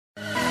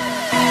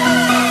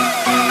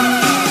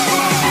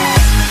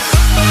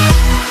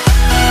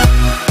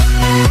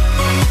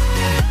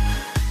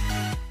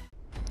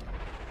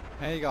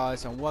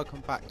Guys, and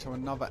welcome back to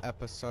another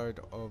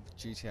episode of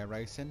GTA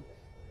Racing.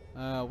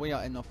 We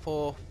are in the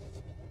fourth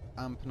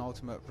and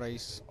penultimate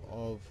race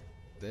of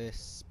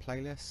this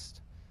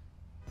playlist.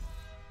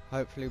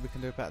 Hopefully we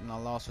can do better than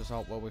our last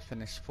result where we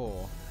finished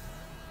 4.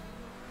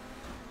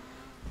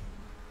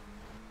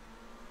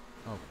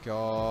 Oh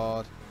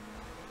god.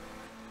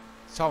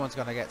 Someone's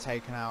gonna get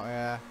taken out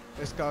here.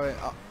 Let's go.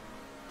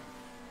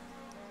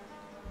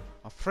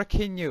 I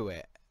freaking knew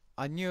it.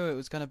 I knew it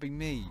was gonna be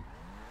me.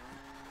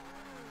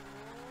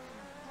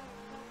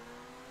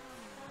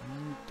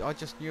 I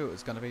just knew it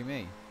was going to be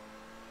me.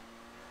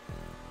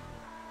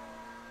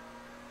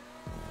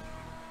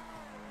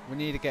 We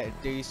need to get a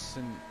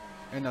decent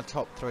in the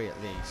top 3 at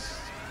least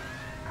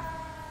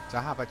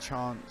to have a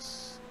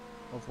chance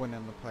of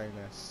winning the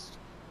playlist.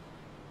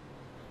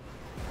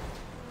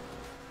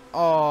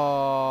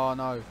 Oh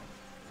no.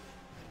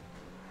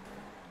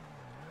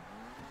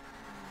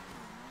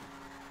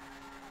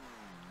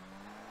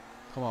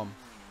 Come on.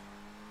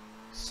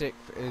 6th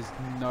is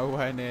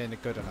nowhere near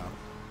good enough.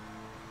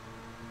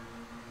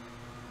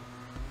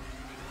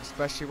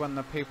 Especially when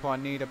the people I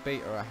need to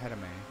beat are ahead of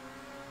me.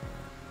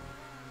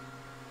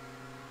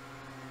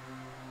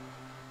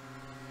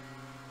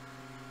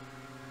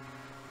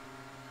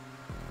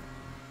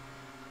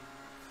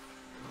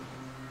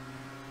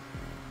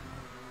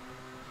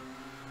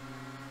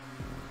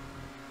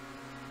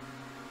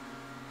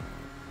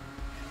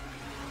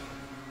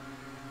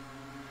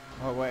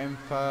 Oh, we're in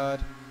 3rd.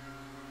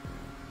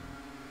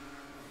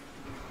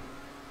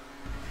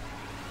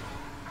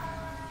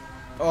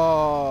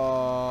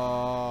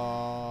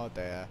 Oh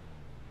dear.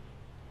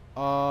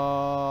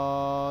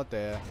 Oh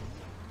dear.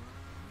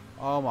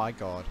 Oh my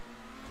god.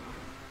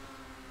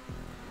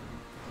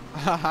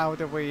 How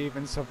did we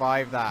even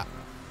survive that?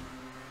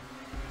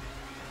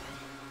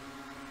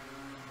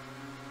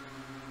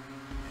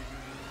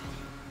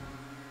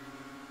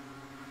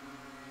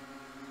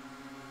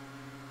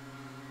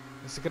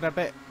 It's getting a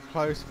bit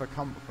close for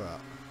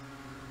comfort.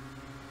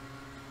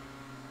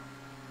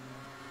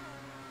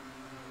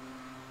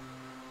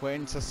 We're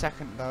into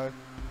 2nd though.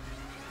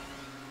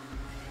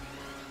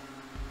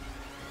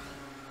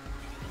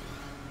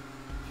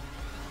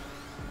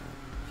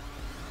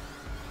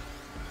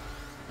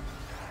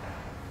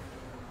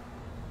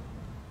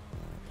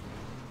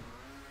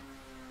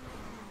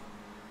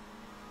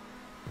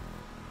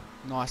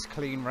 Nice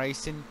clean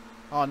racing.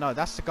 Oh no,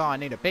 that's the guy I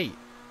need to beat.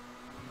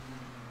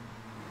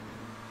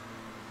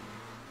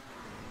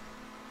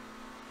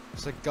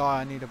 It's the guy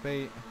I need to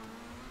beat.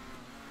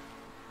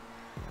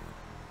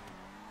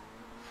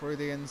 Through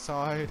the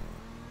inside.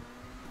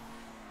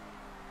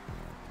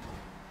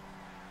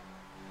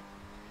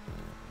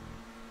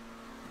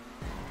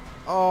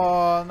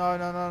 Oh no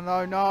no no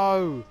no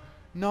no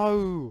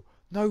no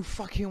no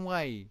fucking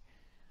way.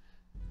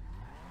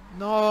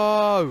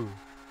 No.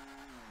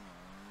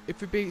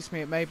 If he beats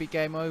me, it may be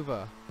game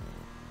over.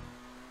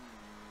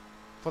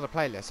 For the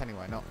playlist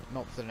anyway, not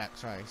for the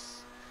next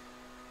race.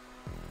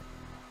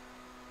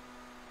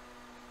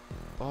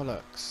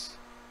 Bollocks.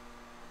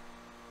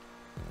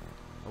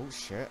 Oh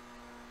shit.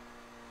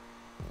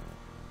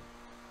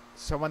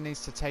 Someone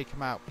needs to take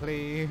him out,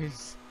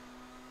 please.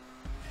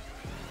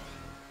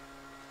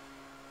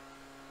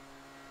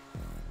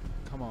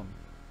 Come on.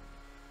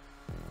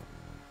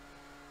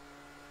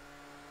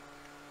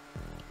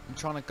 I'm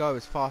trying to go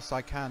as fast as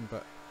I can,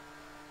 but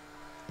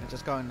they're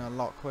just going a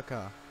lot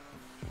quicker.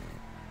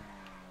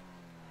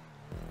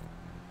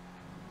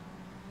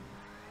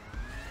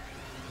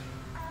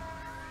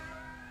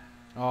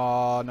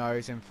 Oh no,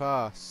 he's in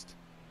 1st.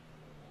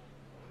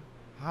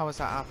 How has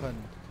that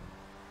happened?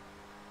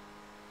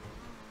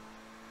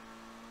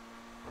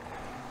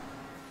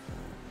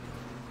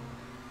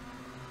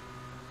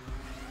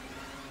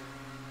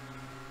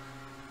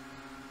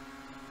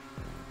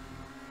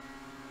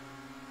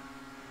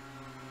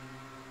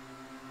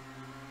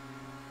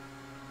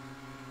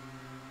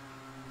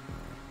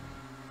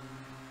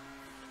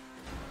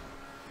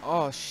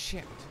 Oh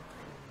shit.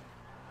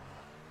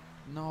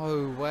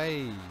 No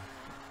way.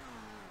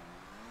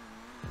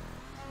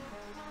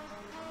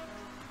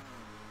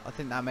 I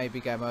think that may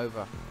be game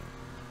over.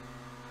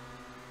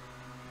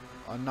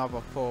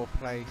 Another 4th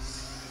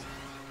place.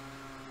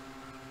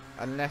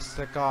 Unless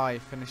the guy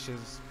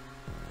finishes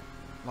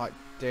like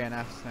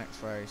DNF's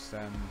next race,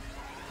 then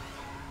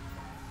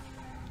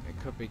it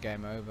could be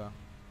game over.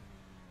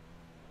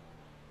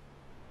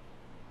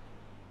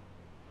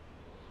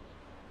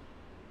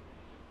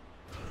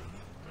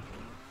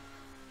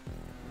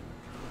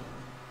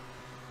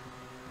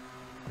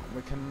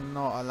 We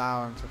cannot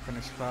allow him to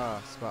finish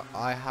 1st, but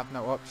I have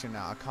no option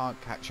now. I can't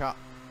catch up.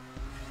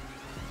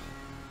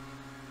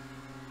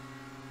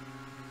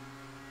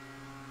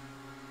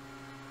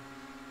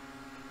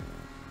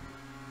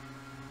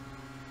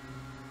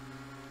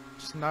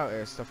 Just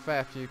noticed a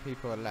fair few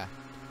people are left.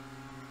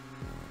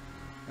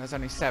 There's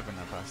only 7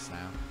 of us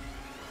now.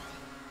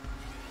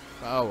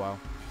 But oh well.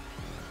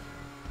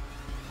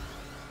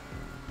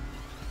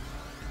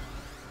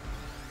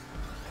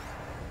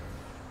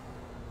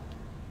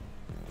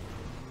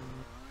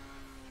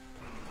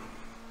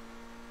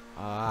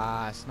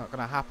 It's not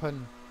gonna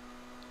happen.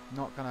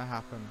 Not gonna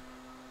happen.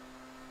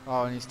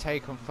 Oh, and he's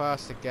taken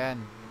first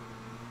again.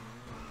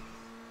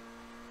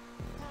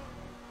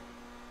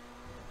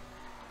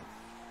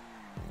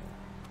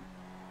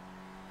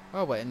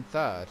 Oh, we're in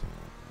third.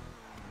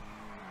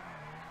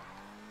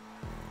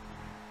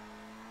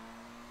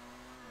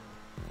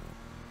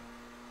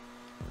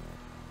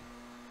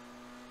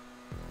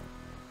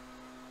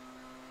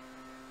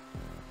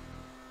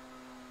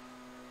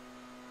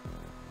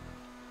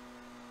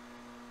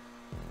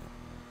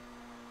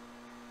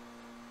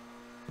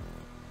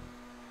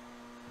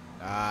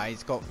 Ah,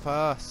 he's got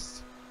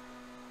first.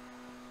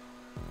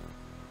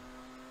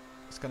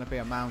 It's going to be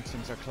a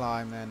mountain to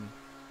climb then.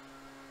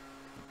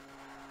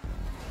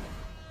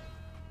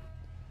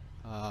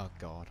 Oh,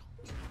 God.